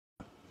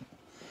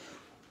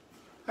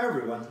Hi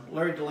everyone,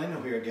 Larry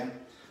Delano here again.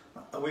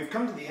 We've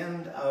come to the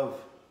end of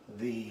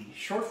the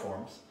short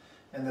forms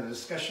and the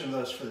discussion of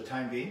those for the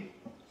time being.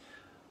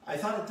 I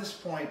thought at this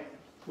point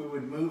we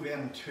would move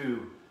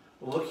into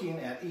looking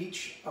at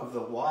each of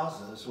the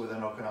Wazas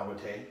within Okinawa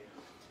Te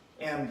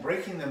and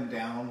breaking them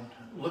down,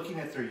 looking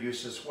at their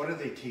uses, what are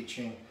they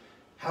teaching,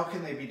 how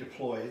can they be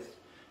deployed,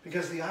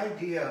 because the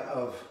idea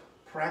of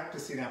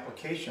practicing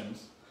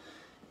applications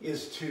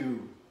is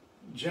to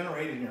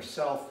generate in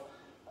yourself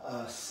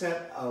a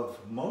set of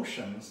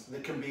motions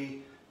that can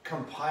be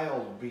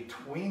compiled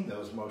between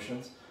those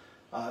motions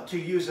to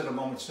use at a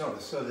moment's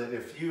notice, so that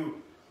if you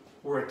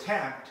were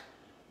attacked,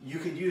 you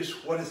could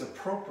use what is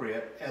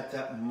appropriate at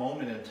that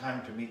moment in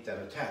time to meet that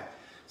attack.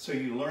 So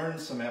you learn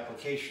some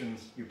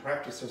applications, you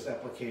practice those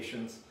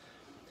applications,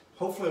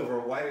 hopefully over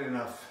a wide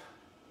enough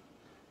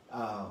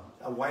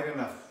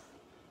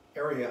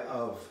area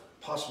of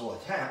possible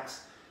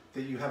attacks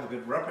that you have a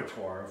good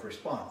repertoire of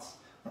response.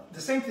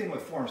 The same thing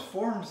with forms.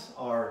 Forms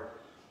are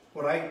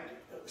what I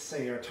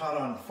say are taught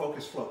on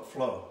focus, float,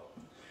 flow.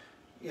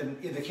 In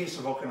the case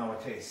of Okinawa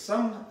Te,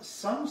 some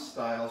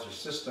styles or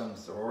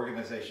systems or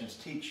organizations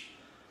teach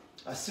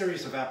a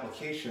series of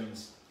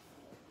applications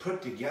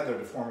put together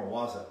to form a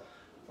Waza.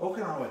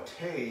 Okinawa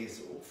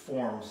Te's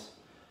forms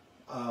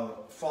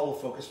follow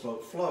focus,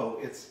 float, flow.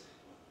 It's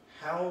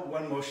how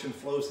one motion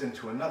flows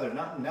into another,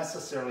 not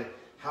necessarily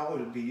how it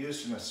would be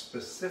used in a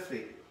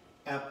specific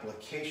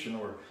application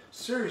or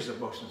series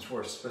of motions for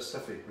a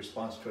specific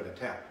response to an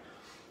attack.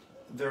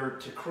 They're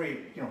to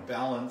create,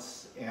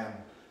 balance and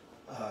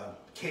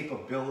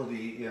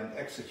capability in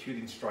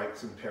executing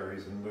strikes and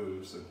parries and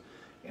moves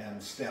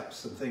and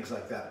steps and things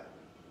like that.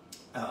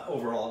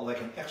 Overall,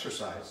 like an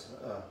exercise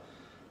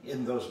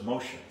in those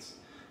motions.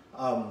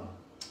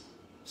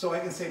 So I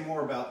can say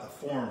more about the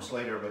forms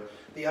later, but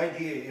the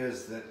idea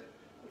is that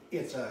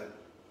it's a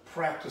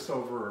practice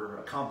over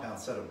a compound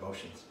set of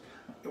motions.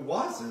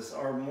 Wazas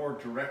are more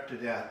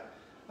directed at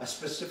a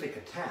specific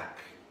attack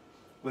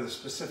with a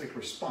specific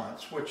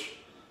response, which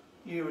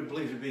you would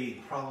believe to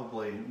be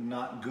probably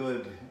not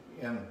good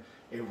in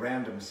a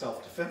random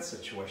self-defense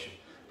situation.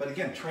 But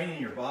again, training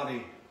your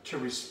body to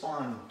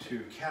respond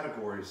to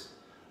categories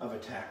of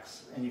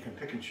attacks, and you can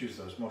pick and choose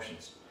those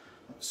motions.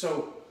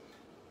 So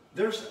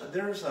there's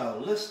a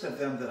list of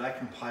them that I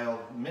compiled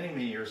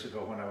many years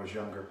ago when I was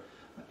younger,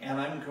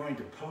 and I'm going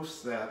to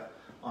post that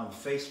on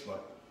Facebook.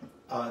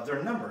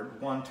 They're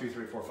numbered 1, 2,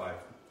 3, 4, 5,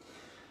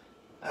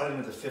 out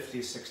into the 50s,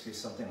 60s,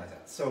 something like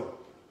that. So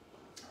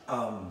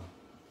I'll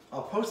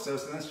post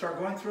those and then start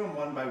going through them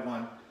one by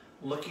one,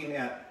 looking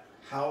at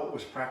how it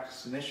was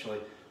practiced initially,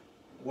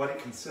 what it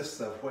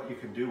consists of, what you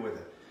can do with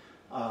it.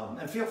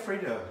 And feel free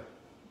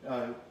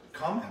to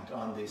comment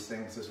on these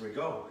things as we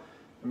go,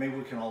 and maybe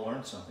we can all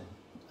learn something.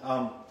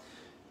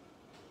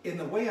 In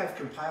the way I've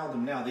compiled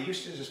them now, they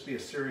used to just be a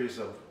series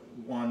of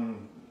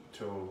 1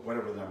 to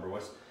whatever the number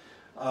was.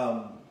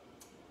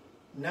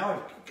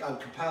 Now I've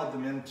compiled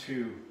them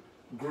into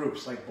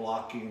groups like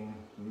blocking,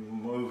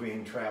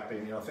 moving,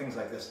 trapping, things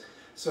like this,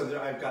 so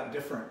that I've got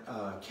different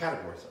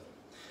categories of them.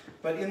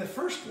 But in the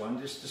first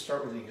one, just to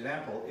start with the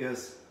example,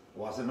 is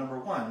Waza number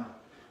 1,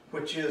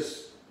 which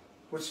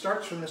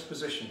starts from this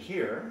position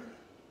here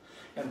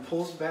and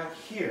pulls back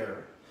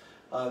here.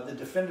 The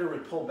defender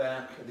would pull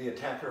back, the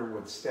attacker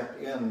would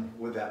step in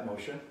with that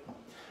motion,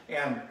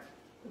 and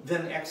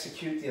then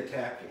execute the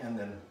attack, and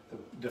then the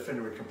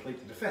defender would complete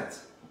the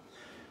defense.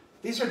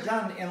 These are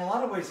done, in a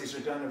lot of ways, these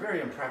are done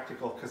very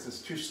impractical because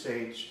it's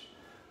two-staged.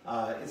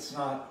 It's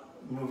not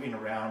moving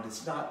around.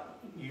 It's not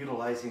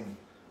utilizing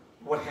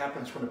what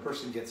happens when a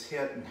person gets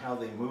hit and how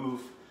they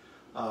move,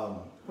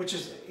 which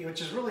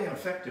is really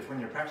ineffective when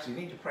you're practicing. You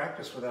need to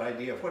practice with that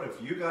idea of what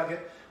if you got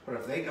hit, what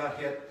if they got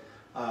hit,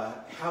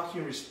 how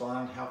can you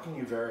respond, how can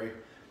you vary.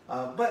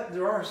 But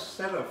there are a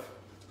set of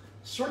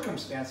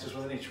circumstances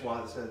within each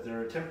Waza that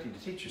they're attempting to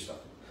teach you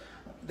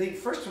something.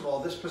 First of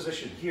all, this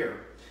position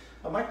here,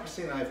 Mike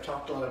Christine and I have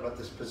talked a lot about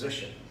this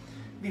position.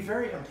 It'd be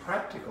very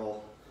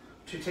impractical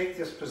to take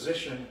this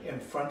position in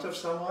front of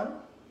someone.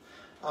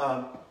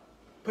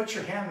 Put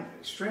your hand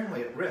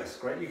extremely at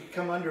risk, right? You could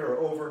come under or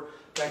over,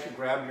 guy could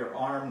grab your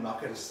arm,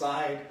 knock it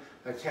aside,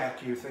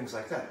 attack you, things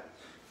like that.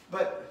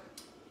 But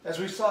as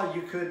we saw,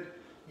 you could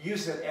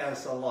use it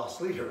as a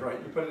lost leader, right?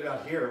 You put it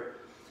out here,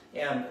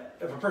 and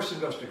if a person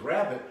goes to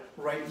grab it,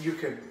 right, you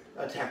could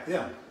attack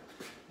them.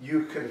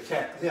 You could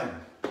attack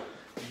them.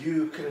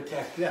 You could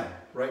attack them,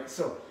 right?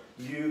 So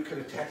you could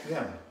attack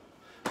them,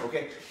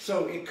 okay?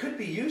 So it could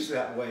be used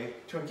that way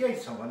to engage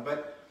someone,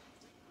 but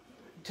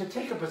to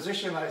take a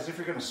position as if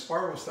you're going to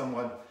spar with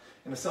someone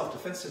in a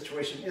self-defense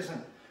situation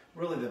isn't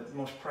really the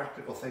most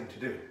practical thing to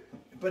do.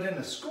 But in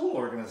a school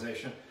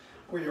organization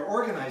where you're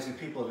organizing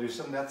people to do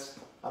something, that's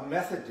a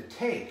method to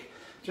take,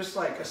 just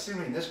like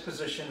assuming this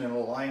position in a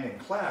line in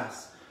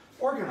class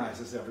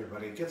organizes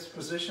everybody, gets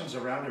positions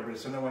around everybody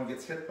so no one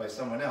gets hit by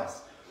someone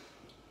else.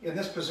 In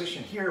this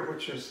position here,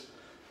 which is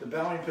the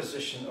bowing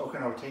position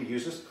Okinawa Te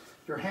uses,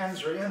 your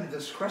hands are in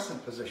this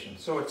crescent position.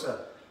 So it's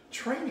a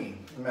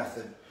training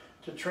method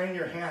to train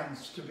your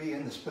hands to be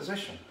in this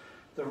position.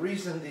 the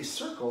reason these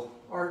circle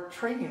are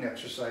training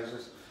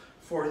exercises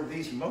for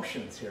these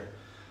motions here.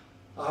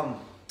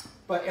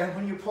 And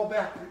when you pull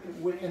back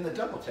in the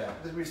double tap,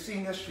 we've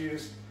seen this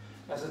used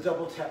as a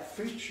double tap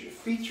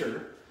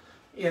feature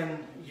in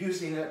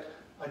using it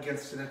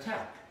against an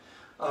attack.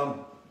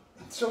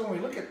 So when we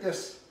look at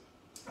this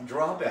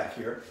drawback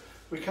here,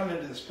 we come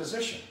into this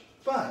position.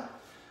 But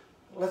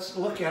let's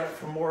look at it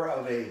from more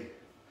of a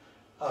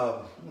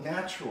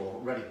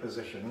natural ready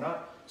position,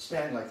 not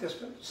standing like this,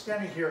 but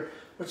standing here,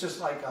 which is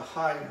like a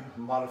high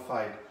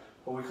modified,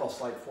 what we call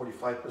slide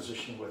 45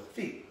 position with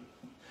feet.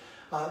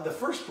 The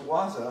first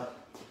Waza,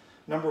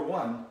 number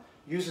 1,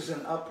 uses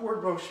an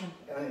upward motion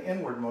and an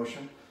inward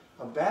motion,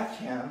 a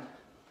backhand,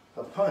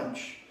 a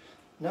punch,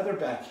 another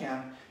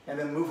backhand, and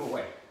then move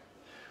away.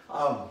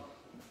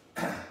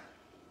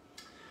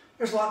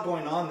 There's a lot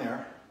going on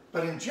there,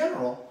 but in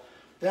general,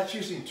 that's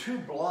using 2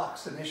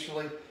 blocks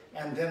initially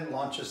and then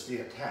launches the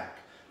attack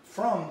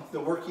from the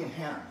working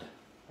hand,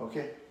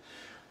 okay?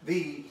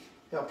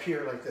 Up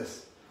here like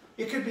this.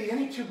 It could be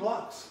any 2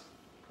 blocks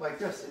like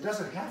this. It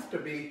doesn't have to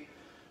be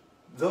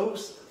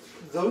those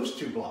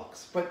 2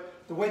 blocks, but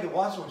the way the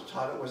Waza was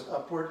taught it was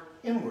upward,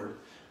 inward,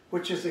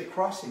 which is a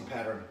crossing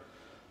pattern.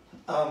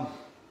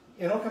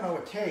 In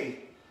Okinawa Te,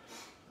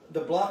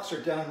 the blocks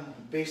are done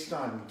based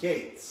on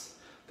gates.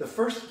 The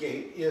first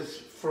gate is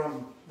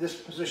from this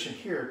position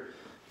here.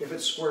 If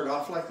it's squared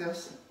off like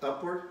this,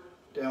 upward,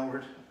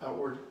 downward,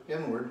 outward,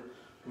 inward,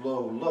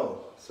 low,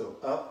 low. So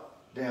up,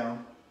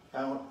 down,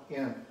 out,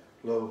 in,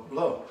 low,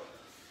 low.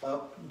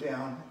 Up,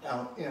 down,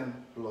 out, in,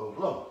 low,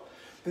 low.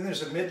 Then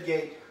there's a mid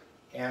gate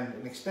and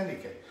an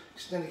extended gate.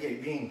 Extended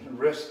gate being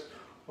wrist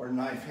or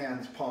knife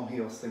hands, palm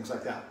heels, things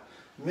like that.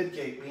 Mid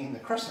gate being the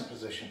crescent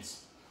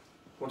positions.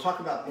 We'll talk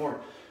about more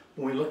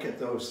when we look at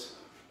those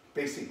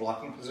basic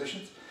blocking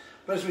positions.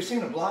 But as we've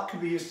seen, a block can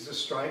be used as a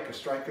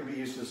strike can be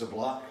used as a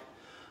block.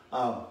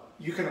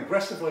 You can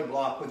aggressively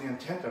block with the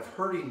intent of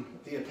hurting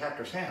the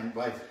attacker's hand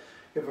by,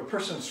 if a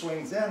person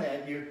swings in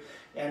at you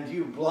and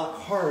you block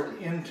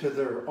hard into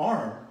their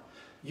arm,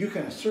 you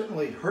can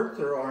certainly hurt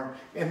their arm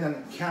and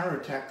then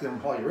counterattack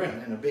them while you're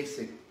in a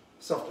basic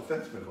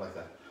self-defense move like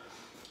that.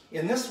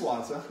 In this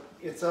Waza,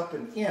 it's up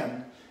and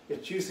in.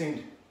 It's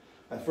using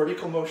a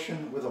vertical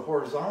motion with a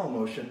horizontal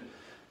motion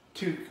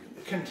to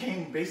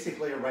contain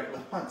basically a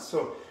right-left punch.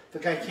 So if the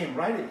guy came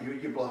right at you,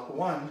 you block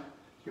 1,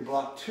 you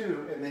block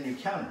 2, and then you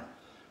counter.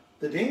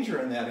 The danger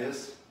in that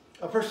is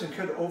a person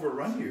could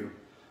overrun you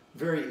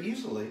very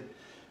easily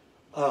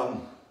by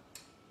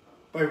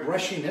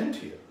rushing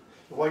into you.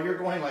 While you're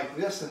going like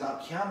this and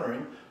not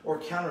countering, or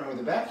countering with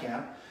a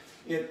backhand,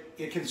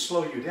 it can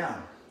slow you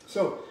down.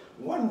 So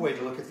one way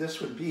to look at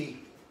this would be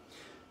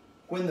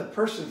when the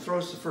person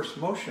throws the first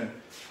motion,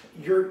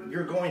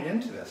 you're going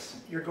into this.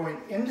 You're going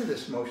into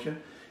this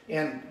motion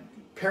and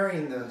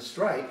parrying the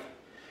strike,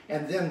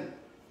 and then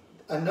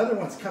another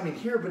one's coming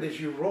here, but as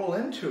you roll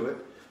into it,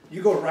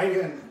 you go right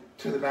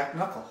into the back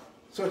knuckle.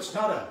 So it's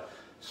not a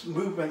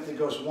movement that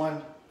goes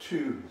 1,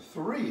 2,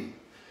 3.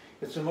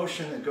 It's a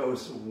motion that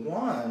goes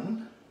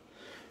 1,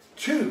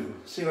 2.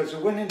 See, as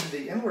it went into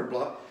the inward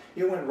block,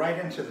 it went right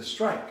into the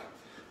strike.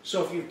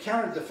 So if you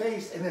countered the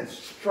face and then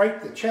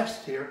strike the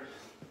chest here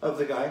of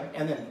the guy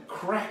and then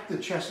crack the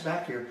chest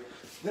back here,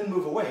 then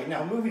move away.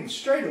 Now moving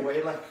straight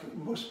away, like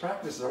most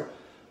practices are,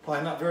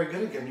 probably not very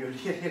good again. You would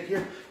hit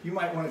here. You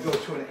might want to go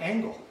to an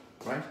angle,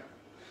 right?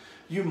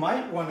 You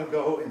might want to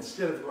go,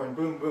 instead of going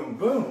boom, boom,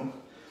 boom,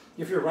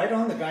 if you're right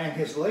on the guy and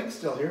his leg's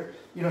still here,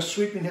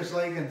 sweeping his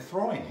leg and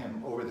throwing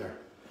him over there.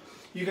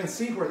 You can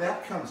see where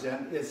that comes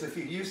in is if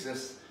you use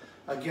this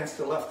against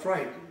the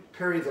left-right,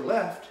 parry the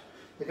left,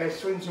 the guy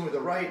swings in with the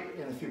right,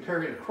 and if you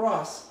parry it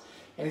across,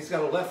 and he's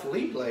got a left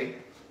lead leg,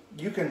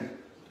 you can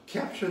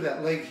capture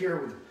that leg here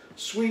with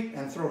sweep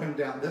and throw him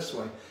down this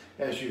way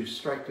as you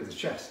strike to the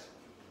chest.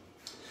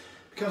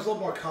 It becomes a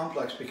little more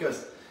complex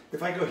because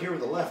if I go here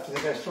with the left and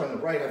the guy's throwing the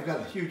right, I've got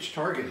a huge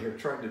target here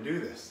trying to do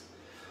this.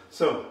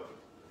 So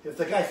if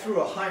the guy threw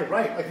a high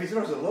right, like if he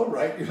throws a low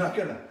right, you're not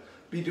going to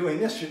be doing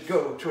this. You'd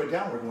go to a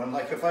downward one.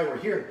 Like if I were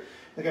here,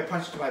 the guy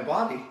punched to my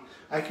body,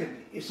 I could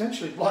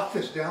essentially block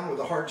this down with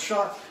a hard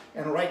shot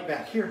and right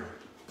back here.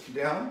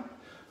 Down,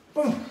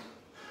 boom.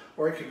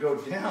 Or it could go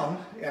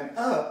down and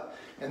up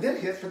and then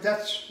hit, but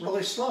that's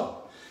really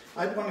slow.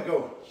 I'd want to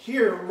go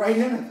here, right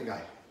in at the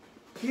guy.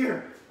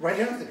 Here, right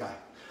in at the guy.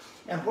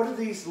 And what do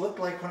these look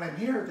like when I'm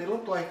here? They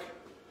look like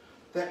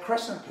that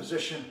crescent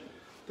position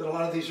that a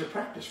lot of these are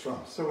practiced from.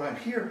 So when I'm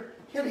here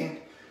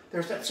hitting,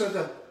 there's that. So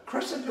the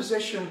crescent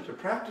position to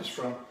practice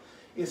from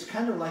is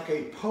kind of like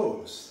a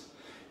pose.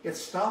 It's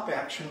stop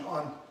action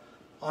on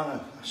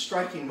a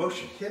striking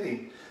motion,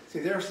 hitting. See,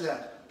 there's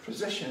that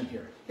position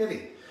here,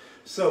 hitting.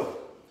 So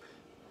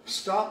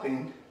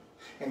stopping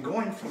and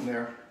going from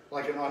there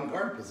like an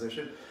on-guard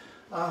position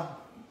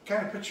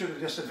kind of puts you at a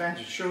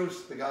disadvantage,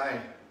 shows the guy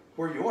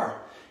where you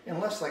are.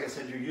 Unless, like I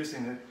said, you're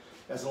using it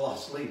as a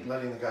lost lead,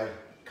 letting the guy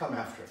come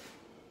after it.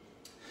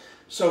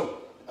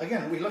 So,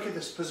 again, we look at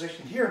this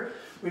position here.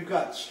 We've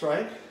got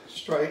strike,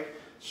 strike,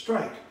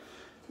 strike.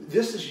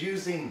 This is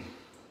using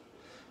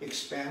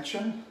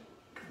expansion,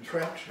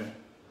 contraction,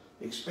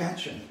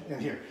 expansion in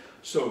here.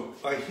 So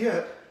I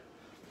hit,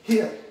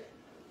 hit,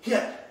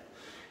 hit.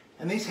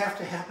 And these have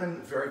to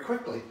happen very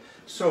quickly.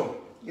 So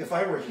if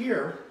I were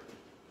here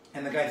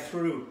and the guy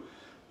threw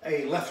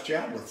a left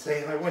jab, let's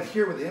say, and I went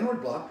here with the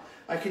inward block,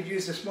 I could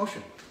use this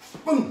motion.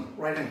 Boom,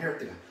 right in here at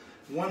the guy.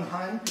 One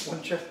high,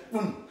 one chest,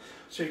 boom.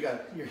 So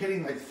you're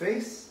hitting my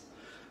face,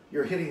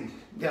 you're hitting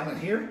down in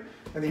here,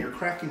 and then you're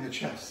cracking the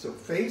chest. So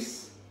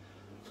face,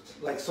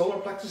 like solar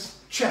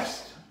plexus,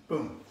 chest,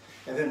 boom,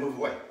 and then move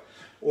away.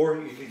 Or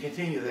you can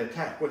continue the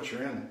attack once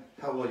you're in,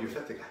 how well you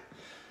fit the guy.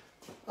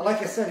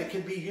 Like I said, it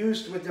can be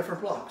used with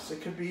different blocks.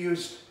 It could be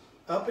used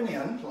up and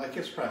in, like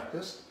it's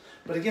practiced,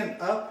 but again,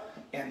 up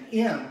and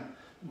in,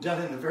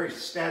 done in a very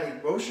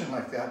static motion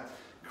like that,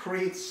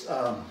 creates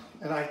an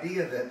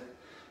idea that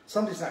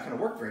something's not going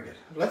to work very good.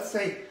 Let's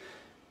say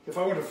if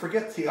I were to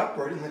forget the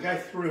upward and the guy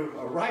threw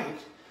a right,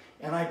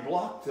 and I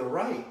blocked the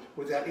right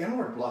with that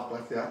inward block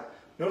like that,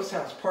 notice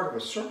how it's part of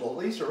a circle.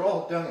 These are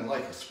all done in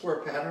like a square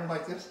pattern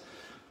like this,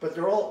 but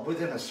they're all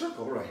within a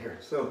circle right here.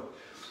 So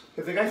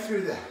if the guy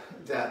threw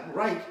that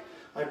right,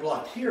 I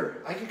blocked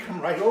here, I could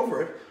come right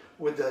over it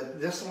with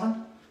this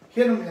one,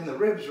 hit him in the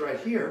ribs right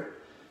here,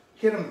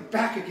 hit him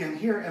back again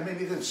here, and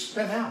maybe then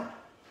spin out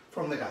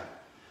from the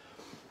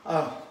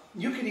guy.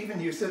 You could even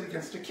use it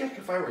against a kick.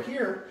 If I were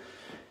here,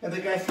 and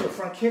the guy threw a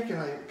front kick and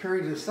I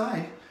parried to the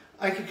side,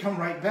 I could come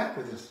right back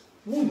with this.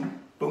 Boom,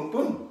 boom,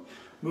 boom,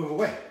 move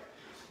away.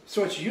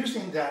 So it's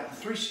using that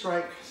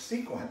 3-strike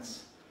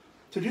sequence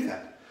to do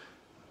that.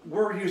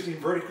 We're using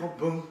vertical,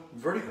 boom,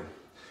 vertical.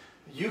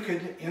 You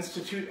could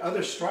institute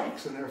other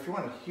strikes in there if you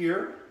want.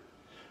 Here,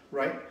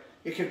 right?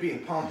 It could be a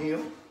palm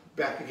heel,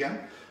 back again.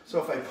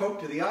 So if I poke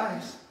to the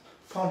eyes,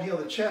 palm heel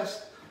the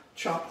chest,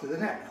 chop to the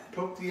neck,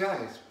 poke the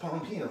eyes,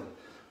 palm heel,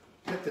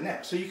 hit the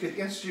neck. So you could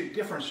institute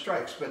different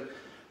strikes, but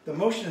the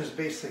motion is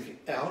basically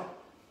out,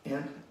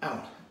 in,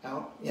 out,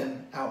 out,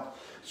 in, out.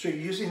 So you're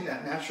using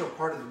that natural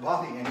part of the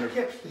body and your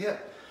hips to hit.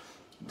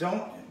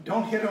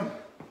 Don't hit them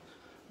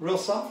real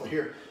softly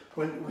here.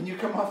 When you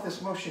come off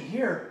this motion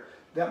here,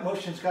 that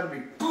motion's got to be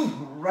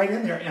boom, right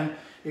in there, and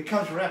it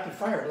comes rapid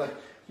fire. Like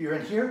you're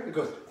in here, it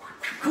goes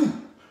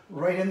boom,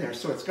 right in there.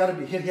 So it's got to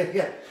be hit, hit,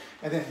 hit,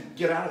 and then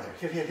get out of there.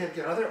 Hit, hit, hit,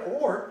 get out of there.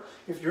 Or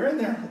if you're in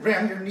there,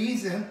 ram your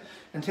knees in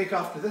and take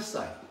off to this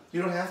side.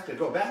 You don't have to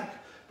go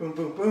back. Boom,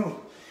 boom, boom.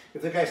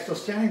 If the guy's still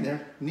standing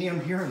there, knee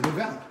him here and move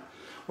out.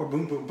 Or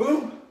boom, boom,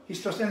 boom. He's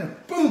still standing.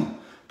 Boom,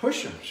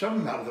 push him, shove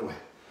him out of the way.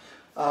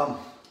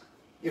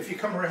 If you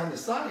come around the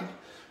side,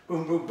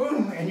 boom, boom,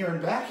 boom, and you're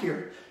in back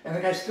here, and the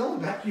guy's still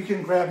in back, you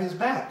can grab his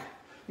back.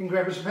 You can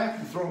grab his back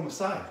and throw him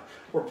aside,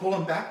 or pull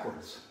him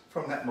backwards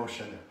from that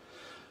motion there.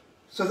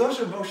 So those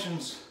are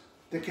motions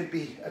that could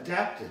be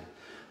adapted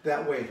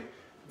that way.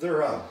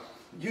 They're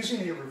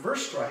using a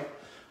reverse strike,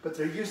 but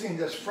they're using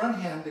this front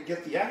hand to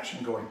get the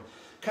action going.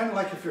 Kind of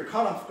like if you're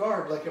caught off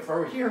guard, like if I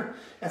were here,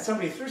 and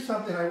somebody threw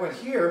something, I went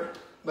here,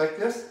 like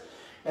this,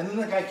 and then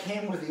the guy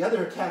came with the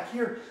other attack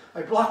here.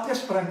 I blocked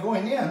this, but I'm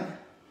going in,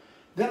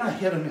 then I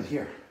hit him in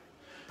here.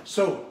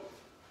 So,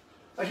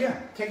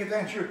 again, take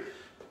advantage.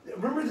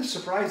 Remember the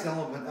surprise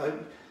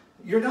element.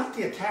 You're not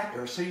the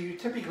attacker, so you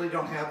typically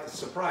don't have the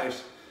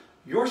surprise.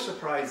 Your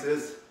surprise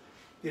is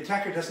the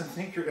attacker doesn't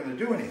think you're going to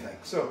do anything.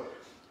 So,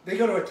 they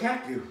go to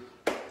attack you.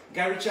 The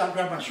guy reaches out and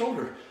grabs my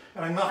shoulder,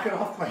 and I knock it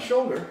off my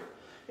shoulder,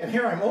 and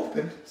here I'm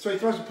open, so he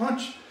throws a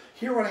punch.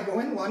 Here when I go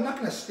in, well, I'm not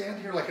going to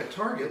stand here like a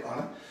target on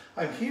him.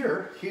 I'm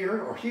here,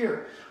 here, or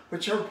here,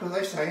 whichever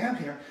place I am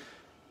here.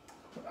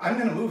 I'm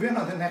going to move in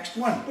on the next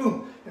one,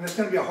 boom, and it's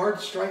going to be a hard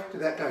strike to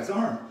that guy's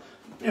arm,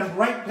 and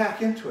right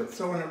back into it.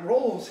 So when it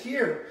rolls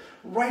here,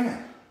 right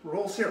in,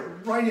 rolls here,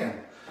 right in.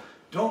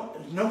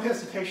 No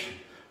hesitation.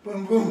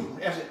 Boom, boom,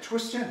 as it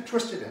twists in,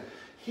 twist it in.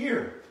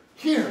 Here,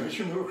 here, as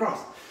you move across.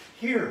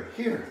 Here,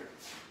 here,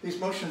 these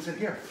motions in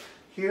here.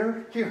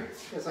 Here, here,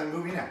 as I'm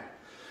moving out.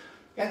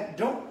 And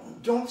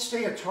don't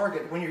stay a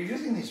target. When you're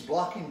using these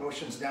blocking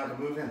motions now to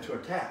move into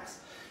attacks,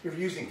 if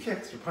you're using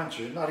kicks or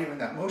punches, not even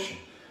that motion,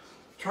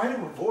 try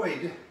to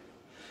avoid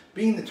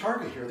being the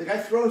target here. The guy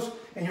throws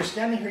and you're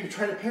standing here, you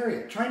try to parry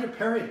it. Trying to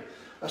parry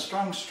a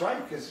strong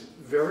strike is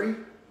very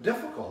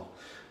difficult.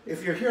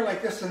 If you're here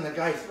like this and the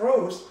guy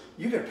throws,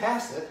 you could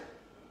pass it,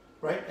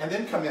 right, and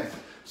then come in.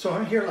 So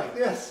I'm here like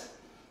this,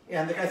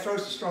 and the guy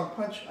throws a strong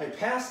punch, I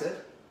pass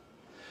it,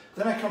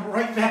 then I come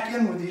right back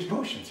in with these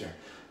motions here.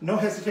 No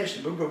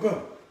hesitation, boom, boom,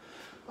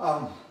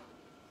 boom.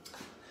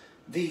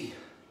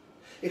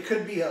 It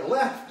could be a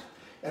left,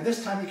 and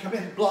this time you come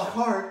in, block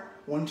hard,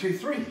 1, 2,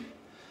 3.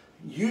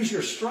 Use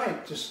your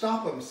strike to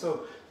stop him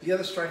so the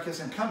other strike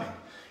isn't coming.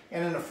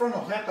 And in a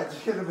frontal attack, like you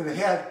hit him in the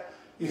head,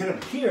 you hit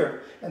him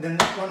here, and then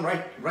this one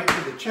right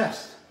to the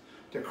chest,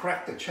 to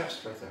crack the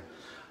chest right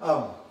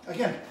there.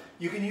 Again,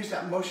 you can use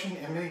that motion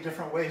in many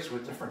different ways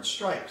with different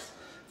strikes.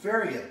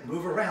 Vary it,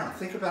 move around,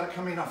 think about it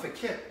coming off a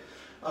kick.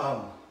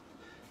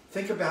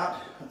 Think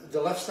about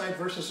the left side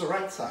versus the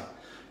right side.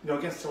 You know,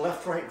 against the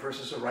left-right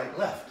versus the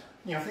right-left.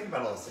 You know, think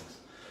about all those things.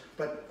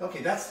 But,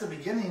 okay, that's the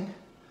beginning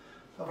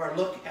of our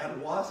look at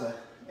Waza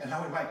and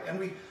how we might,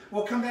 and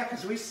we'll come back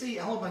as we see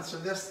elements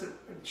of this that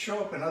show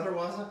up in other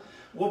Waza.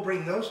 We'll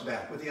bring those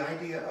back with the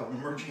idea of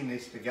merging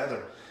these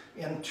together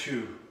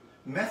into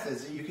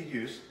methods that you could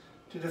use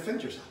to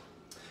defend yourself.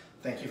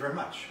 Thank you very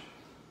much.